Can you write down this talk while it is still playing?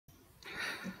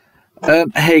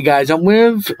Hey guys, I'm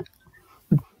with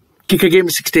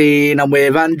kitkatgamer16. I'm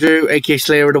with Andrew, aka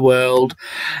Slayer of the World,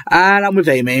 and I'm with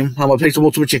Aimee. I'm gonna play some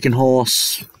Ultimate Chicken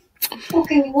Horse.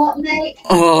 Okay, what, mate?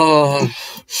 Oh,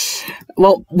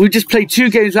 well, we just played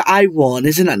 2 games that I won.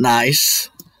 Isn't that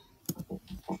nice?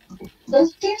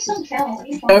 Those games don't count.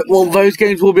 Well, those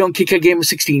games will be on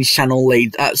kitkatgamer16's channel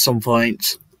late at some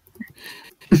point.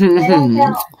 They don't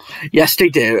count. Yes, they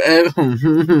do.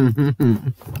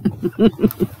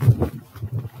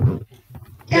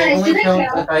 Guys, do they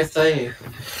count? If I say.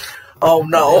 Oh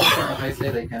no. If I say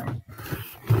they count.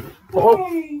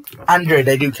 Oh, Andrew,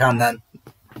 they do count then.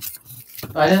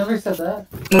 I never said that.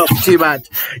 No, too bad.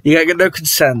 You gotta get no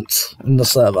consent in the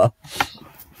server.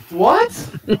 What?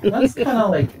 That's kind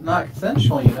of like not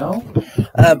consensual, you know?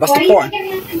 That's the point.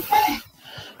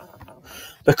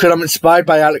 Because I'm inspired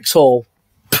by Alex Hall.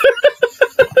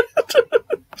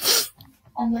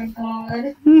 Oh my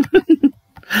god.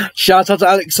 Shout out to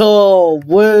Alex Hall.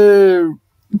 Woo.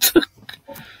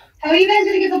 How are you guys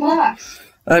gonna get the box?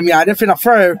 Yeah, I didn't think I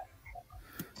through.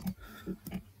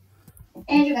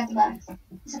 Andrew got the box.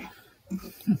 It's okay.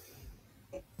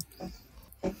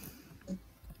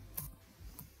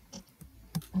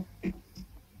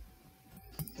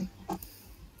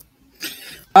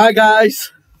 Hi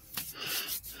guys.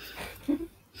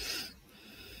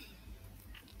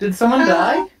 Did someone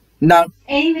die? No.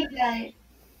 Aimee died.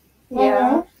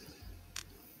 Yeah.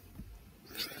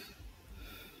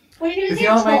 What are you gonna If do, you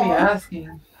don't mind me Tom?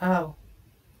 asking, how?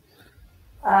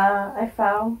 I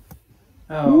fell.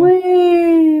 Oh.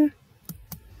 Whee.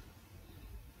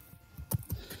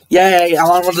 Yay, I'm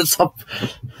on the top.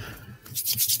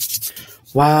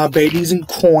 Wow, babies and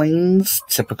coins.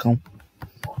 Typical.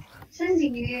 Says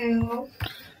you.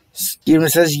 Even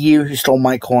says you who stole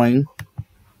my coin.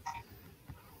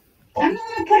 I'm the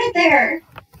one that put it there.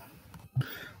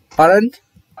 Pardon?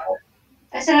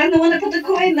 I said I'm the one that put the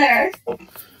coin there.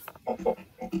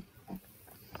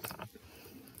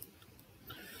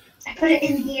 I put it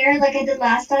in here like I did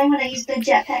last time when I used the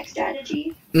jetpack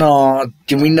strategy. No,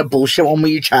 do you mean the bullshit one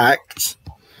where you checked?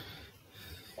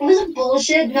 It wasn't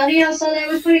bullshit. None of y'all saw that I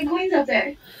was putting coins up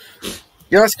there.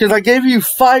 Yes, because I gave you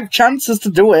 5 chances to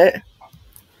do it.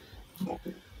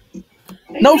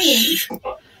 No,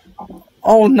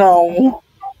 oh no.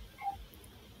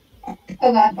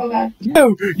 Oh god, oh god.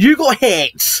 No, you got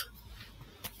hit.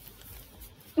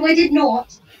 No, I did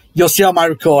not. You'll see on my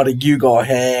recording, you got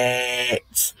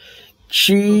hit.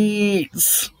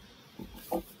 Cheats.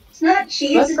 It's not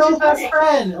cheats, Let's it's go, just best funny.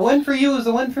 friend. A win for you is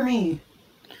a win for me.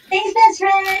 Thanks, best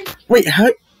friend. Wait, how?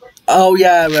 Oh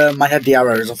yeah, I had the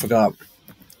arrows, I forgot.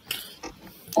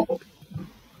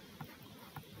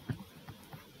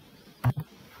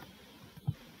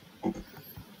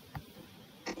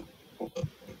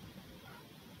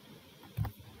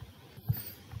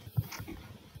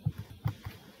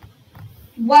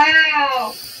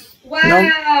 Wow.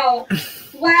 Wow.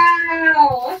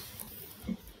 Wow.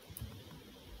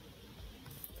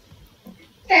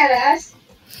 Badass.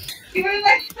 You were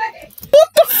my friend. What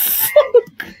the fuck?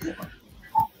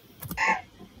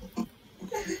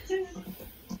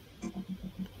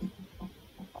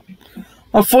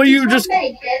 I thought you just...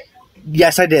 Make it.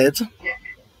 Yes, I did.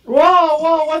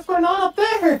 Whoa, what's going on up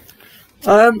there?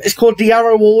 It's called the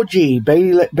Arrow Orgy.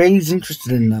 Bailey's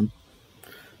interested in them.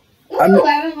 Ooh,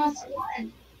 I almost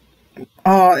won.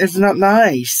 Oh, isn't that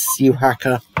nice, you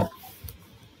hacker?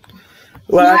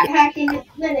 Well, Not hacking, it's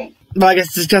winning. well, I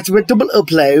guess it's got to be a double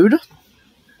upload.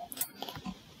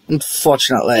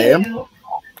 Unfortunately. Ew.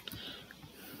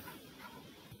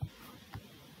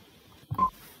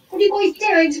 What are you boys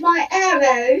doing to my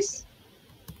arrows?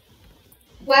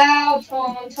 Wow,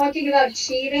 Tom, I'm talking about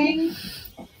cheating.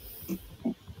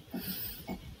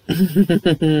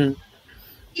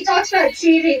 He talks about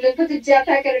cheating, then put the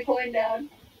jetpack and a coin down.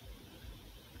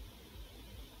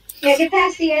 Yeah, get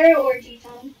past the arrow orgy,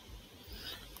 Tom.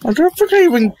 I don't think I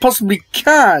even possibly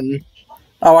can.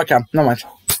 Oh, I can. Never mind.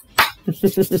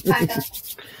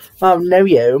 Oh, no,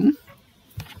 you.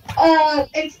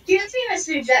 Excuse me,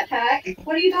 Mr. Jetpack.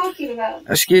 What are you talking about?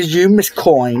 Excuse you, Miss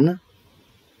Coin.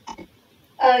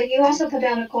 You also put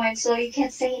down a coin, so you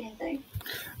can't say anything.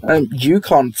 You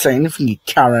can't say anything, you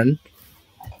Karen.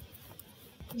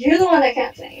 You're the one that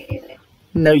can't say anything.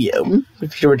 No, you.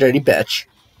 Because you're a dirty bitch.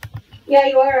 Yeah,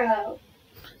 you are a hoe.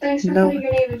 Thanks for No. putting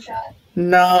your name in chat.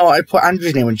 No, I put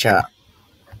Andrew's name in chat.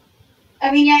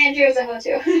 I mean, yeah, Andrew is a hoe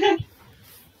too.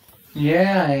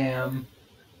 Yeah, I am.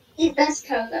 Eat best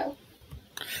hoe, though.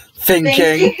 Thinking.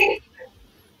 Thank you.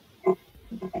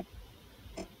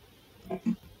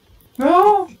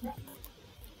 No.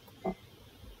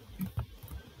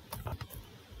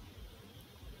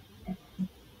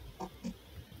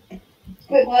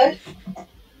 Wait, what?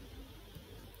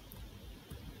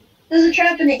 There's a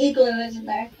trap in the igloo, isn't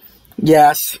there?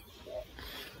 Yes.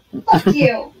 Fuck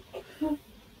you.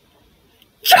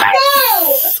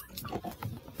 Yes! No!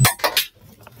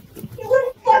 You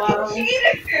little fucking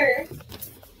cheater!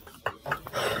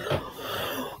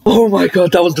 Oh my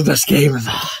god, that was the best game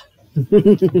ever. I'm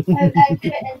gonna end this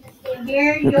game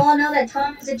here. You all know that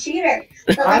Tom is a cheater.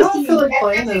 I don't feel like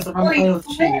playing this if I'm playing with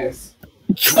cheaters.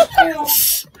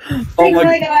 Oh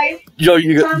my guys. Yo,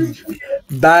 you got. Tom's a cheater.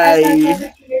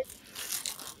 Bye.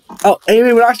 Oh,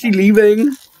 Amy, we're actually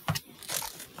leaving.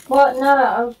 Well,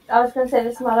 no, I was gonna say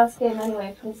this is my last game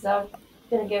anyway, because I'm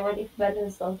gonna get ready for bed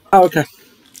and stuff. Oh, okay.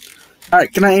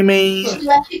 Alright, good night, Amy. You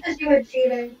left because you were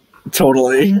cheating.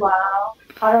 Totally. Wow.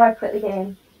 How do I quit the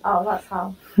game? Oh, that's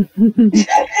how.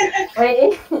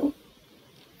 Wait.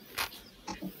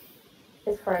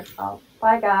 It's for itself.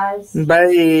 Bye, guys.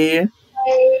 Bye.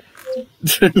 Bye.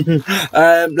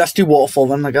 Let's do waterfall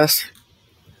then, I guess.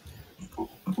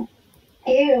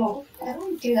 Ew. I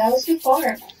don't do that. Let's do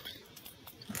far.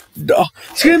 Oh,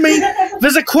 excuse me.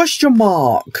 There's a question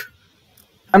mark.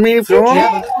 I mean, if you're Yeah,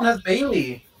 on. but this one has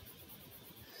Bailey.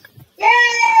 Yay!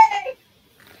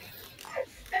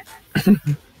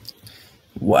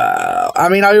 Wow. I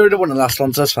mean, I already won the last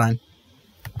one, so that's fine.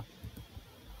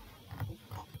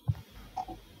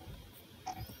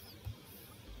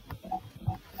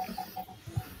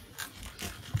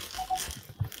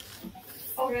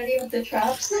 Already with the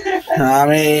traps. I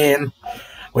mean,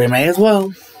 we may as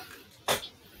well.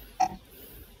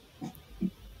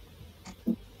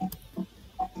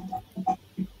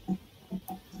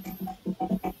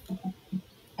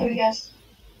 Let me guess.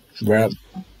 Right.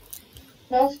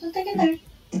 No, it's just in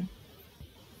there.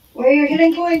 Where are your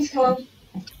hidden coins, Tom?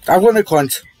 I've got no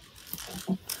coins.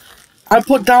 I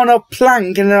put down a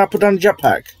plank and then I put down a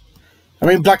jetpack. I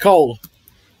mean, black hole.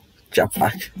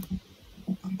 Jetpack.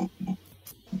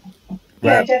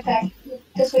 Yeah, Right. jetpack.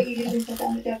 That's what you usually put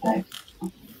down the jetpack.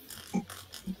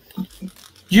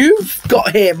 You've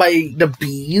got hit by the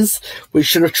bees, which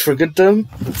should have triggered them.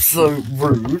 So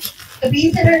rude. The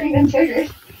bees that aren't even triggered.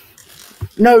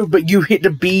 No, but you hit the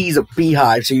bees at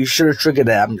beehive, so you should have triggered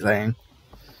it, I'm saying.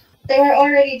 They were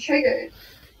already triggered.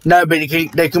 No, but they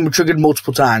can be triggered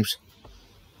multiple times.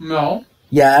 No.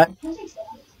 Yeah, No, they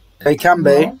can't. they can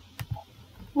be. No.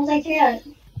 No, they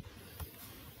can't.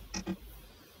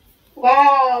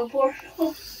 Wow, poor.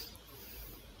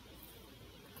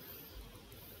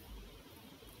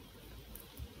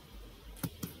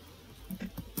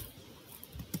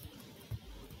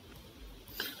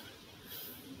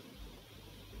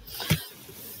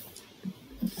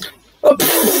 Oh,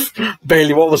 pfft.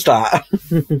 Bailey, what was that?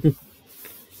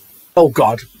 Oh,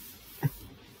 God.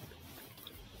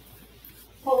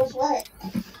 What was what?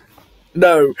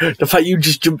 No, the fact you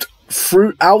just jumped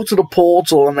through out of the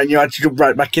portal and then you had to jump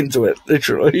right back into it,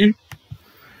 literally.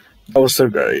 That was so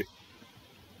great.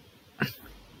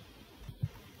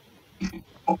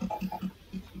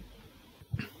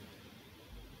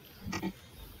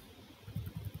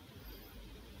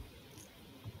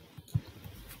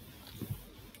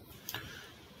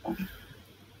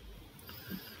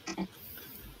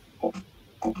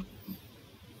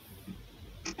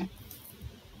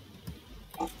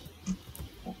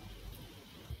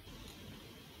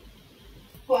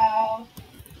 Wow.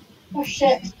 Oh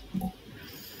shit.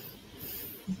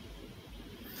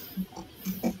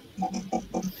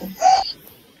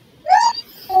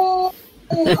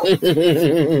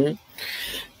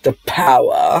 The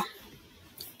power.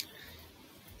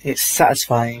 It's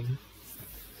satisfying.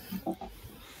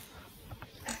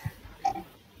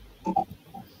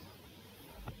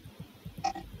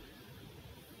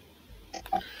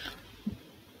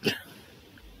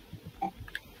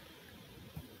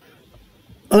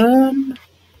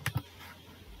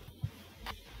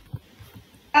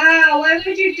 Ah, why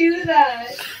would you do that?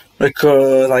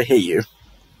 Because I hate you.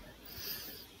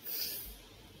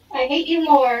 I hate you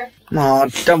more. Aw,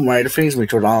 don't worry, the thing's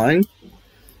mutual, darling.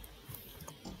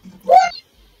 What?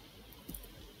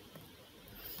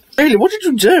 Bailey, what did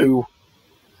you do?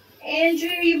 Andrew,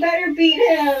 you better beat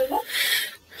him.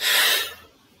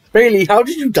 Bailey, how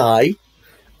did you die?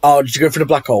 Oh, did you go for the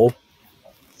black hole?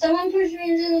 Someone pushed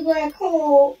me into the black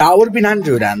hole. That would have been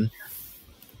Andrew then.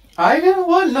 I didn't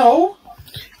want no.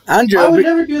 Andrew, I it'll would be,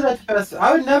 never do that to best.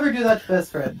 I would never do that to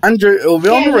best friend. Andrew, it'll be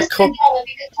on the Listen, record. Tom,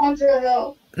 because Tom's a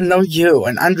hoe. No, you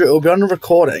and Andrew, it'll be on the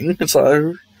recording.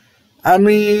 So, I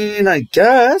mean, I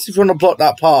guess if you want to block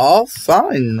that part off,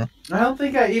 fine. I don't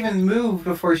think I even moved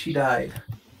before she died.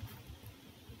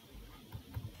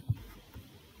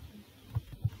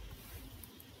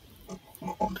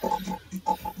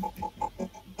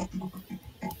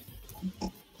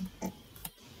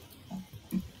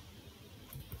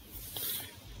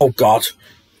 God.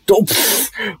 Oh,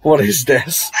 pff, what is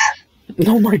this?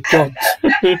 Oh my God.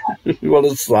 What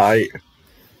a sight.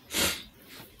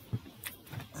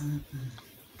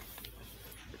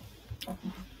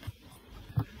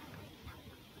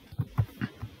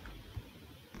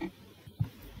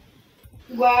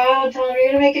 Wow, Tom, you're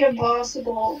gonna make it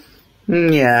impossible.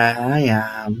 Yeah, I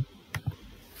am.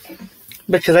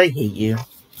 Because I hate you.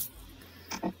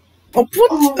 Oh, what?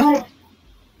 Oh,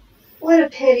 what a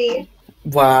pity.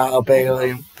 Wow,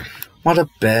 Bailey. What a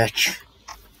bitch.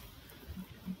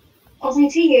 Only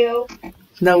to you.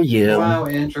 No, you. Wow,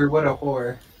 Andrew, what a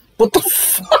whore. What the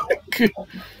fuck?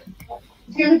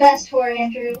 You're the best for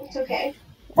Andrew. It's okay.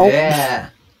 Oh. Yeah.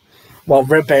 Well,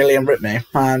 rip Bailey and rip me.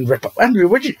 And rip... Andrew,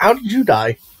 how did you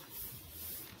die?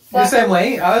 The same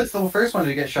way. I was the first one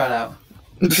to get shot out.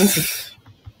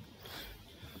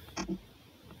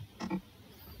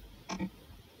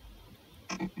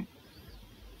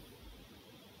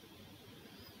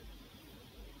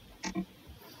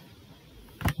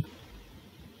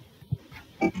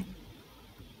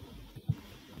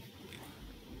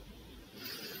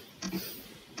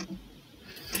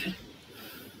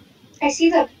 I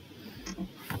see the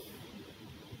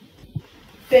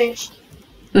bitch.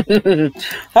 I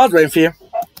was waiting for you.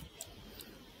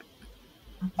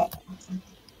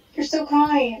 You're so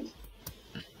kind.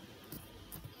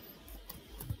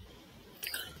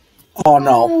 Oh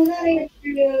no. Oh, not Andrew.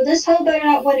 This hoe better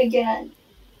not win again.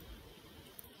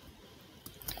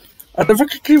 I never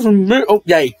could even move. Oh,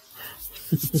 yay.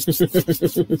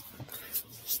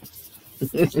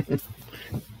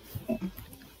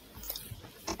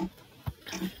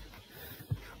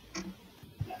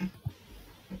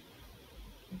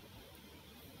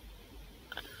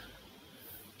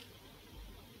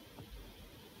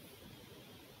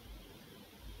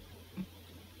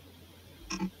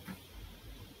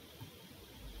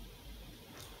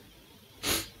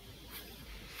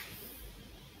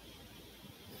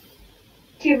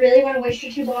 Do you really want to waste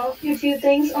your two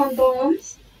things on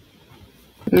bombs?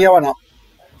 Yeah, why not?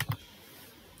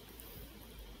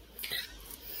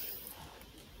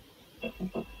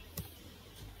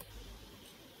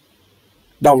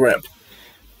 No, rip.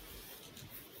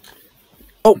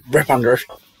 Oh, rip under.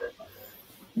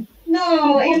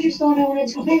 No, Andrew's the one I wanted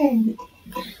to win.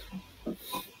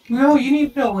 No, you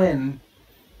need to win.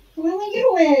 I want you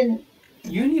to win.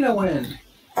 You need to win.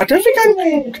 I don't think You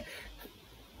win.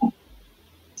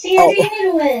 See, Andrew, you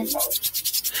need to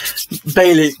win.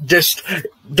 Bailey, just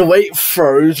the way it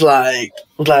froze, like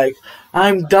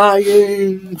I'm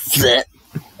dying. That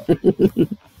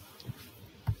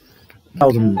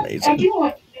was I amazing. do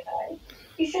want you to die.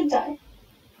 You should die.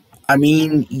 I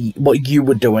mean, what you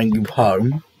were doing, you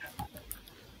home.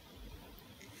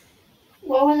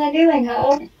 What was I doing,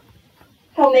 huh?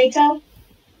 Homemade Tom?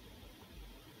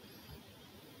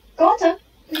 Go on, Tom.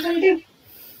 What are you going to do?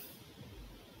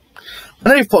 I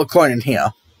know you've put a coin in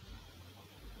here.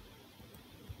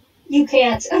 You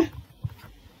can't.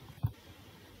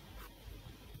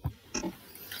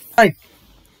 Hey.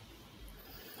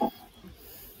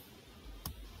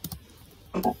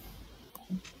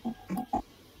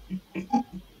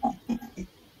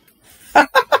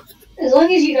 As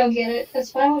long as you don't get it,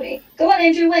 that's fine with me. Go on,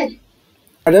 Andrew, win.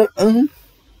 I don't.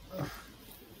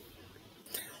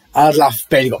 I'd laugh if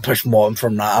Bailey got pushed more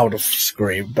from that. I would have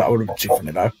screamed, but I would have been too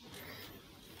funny though.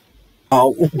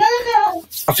 Oh. No.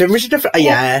 I think we should have.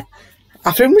 Yeah.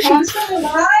 I think we should. I'm still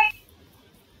alive.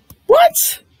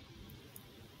 What?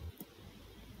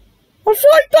 I thought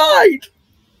I died.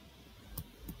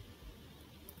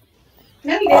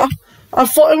 No, you didn't. I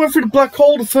thought I went through the black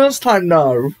hole the first time.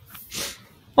 No.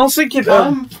 I was thinking.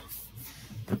 I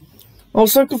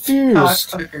was so confused.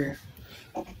 Cocksucker.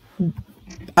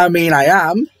 I mean, I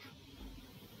am.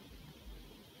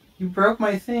 You broke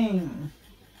my thing.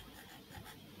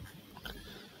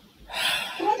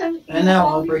 And now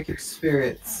I'll break your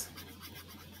spirits.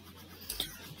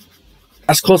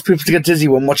 That's caused people to get dizzy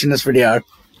when watching this video.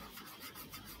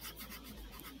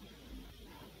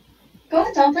 Go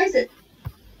on, Tom, place it.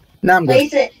 Now I'm good.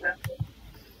 Place it.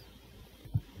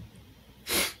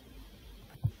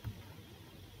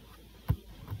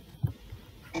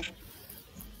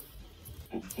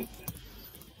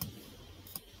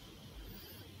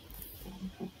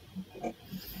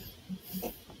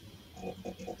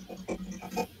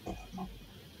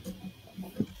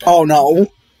 Oh no.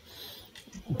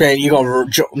 Ben, you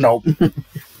gotta no.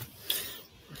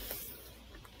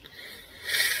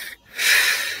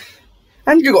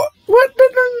 And you got what?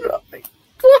 No.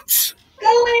 What?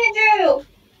 Go, Andrew.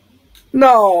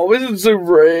 No, this is so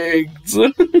rigged.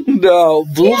 No,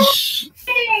 bullshit.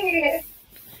 Yeah.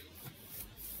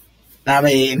 I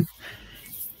mean,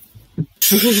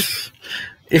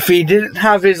 if he didn't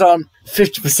have his on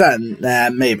 50%,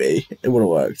 then maybe it would have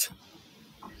worked.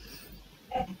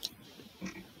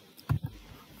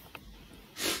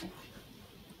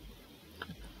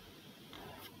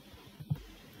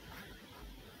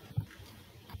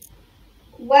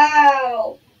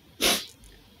 Wow.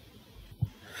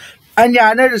 And yeah,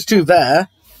 I know there's 2 there,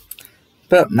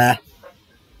 but meh.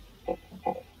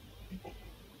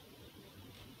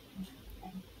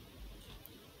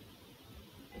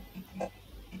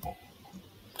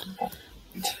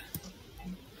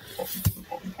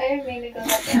 I didn't mean to go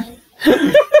that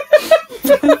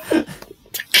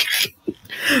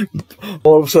down.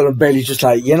 All of a sudden, Bailey's just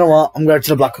like, you know what? I'm going to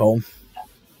the black hole.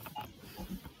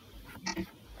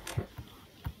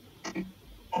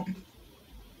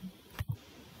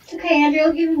 It's okay, Andrew.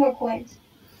 I'll give you more coins.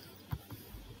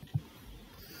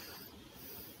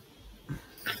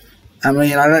 I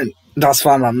mean, I don't. That's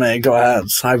fine with me. Go ahead.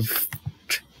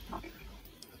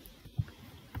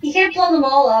 You can't blow them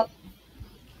all up.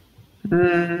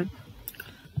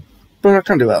 But I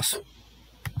can do this.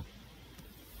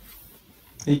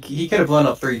 He could have blown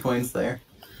up 3 coins there.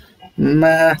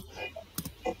 Meh.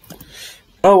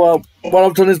 Oh well. What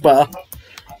I've done is better.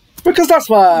 Because that's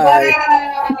why.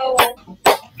 Wow.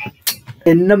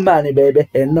 In the money, baby.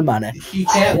 In the money. He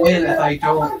can't win if I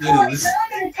don't lose. I'm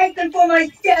gonna take them for my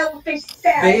selfish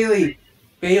self.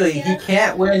 Bailey, he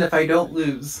can't win if I don't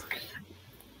lose.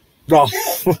 Oh.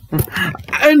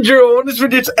 Andrew, I want this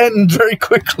video to end very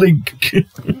quickly.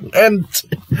 And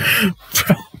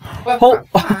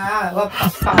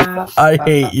I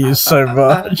hate you so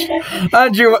much.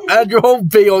 Andrew, hold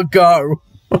B or go.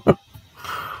 But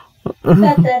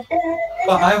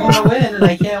I want to win and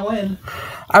I can't win.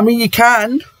 I mean, you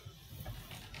can.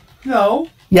 No.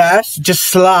 Yes, just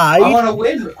slide. I want to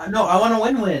win. No, I want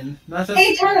to win. Not just...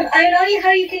 Hey Tom, I know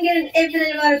how you can get an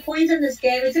infinite amount of coins in this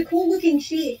game. It's a cool looking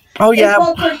sheet. Oh yeah. It's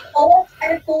called push Alt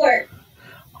F4.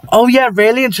 Oh yeah,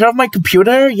 really? And turn off my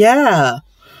computer? Yeah.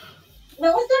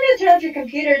 No, it's not gonna turn off your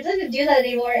computer. It doesn't do that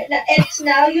anymore. It's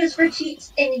now used for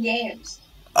cheats in games.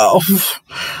 Oh.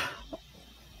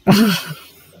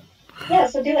 Yeah,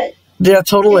 so do it. Yeah,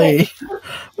 totally.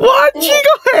 What? You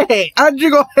got hate? Andrew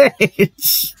got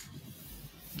hate.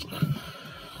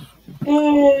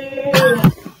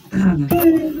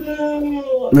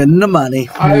 Win the money.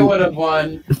 I would have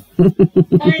won.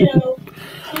 I know.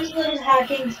 Who's little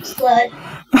hacking slut?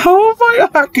 How am I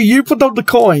a hacker? You put down the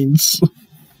coins.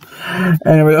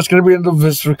 Anyway, that's going to be the end of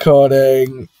this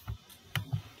recording.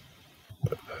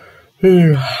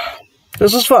 This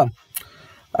was fun.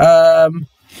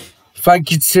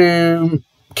 Thank you to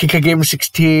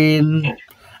kitkatgamer16,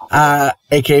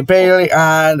 aka Bailey,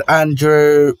 and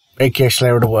Andrew, aka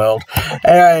Slayer of the World.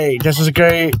 Anyway, this was a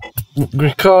great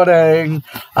recording.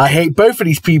 I hate both of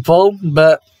these people,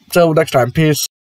 but till next time, peace.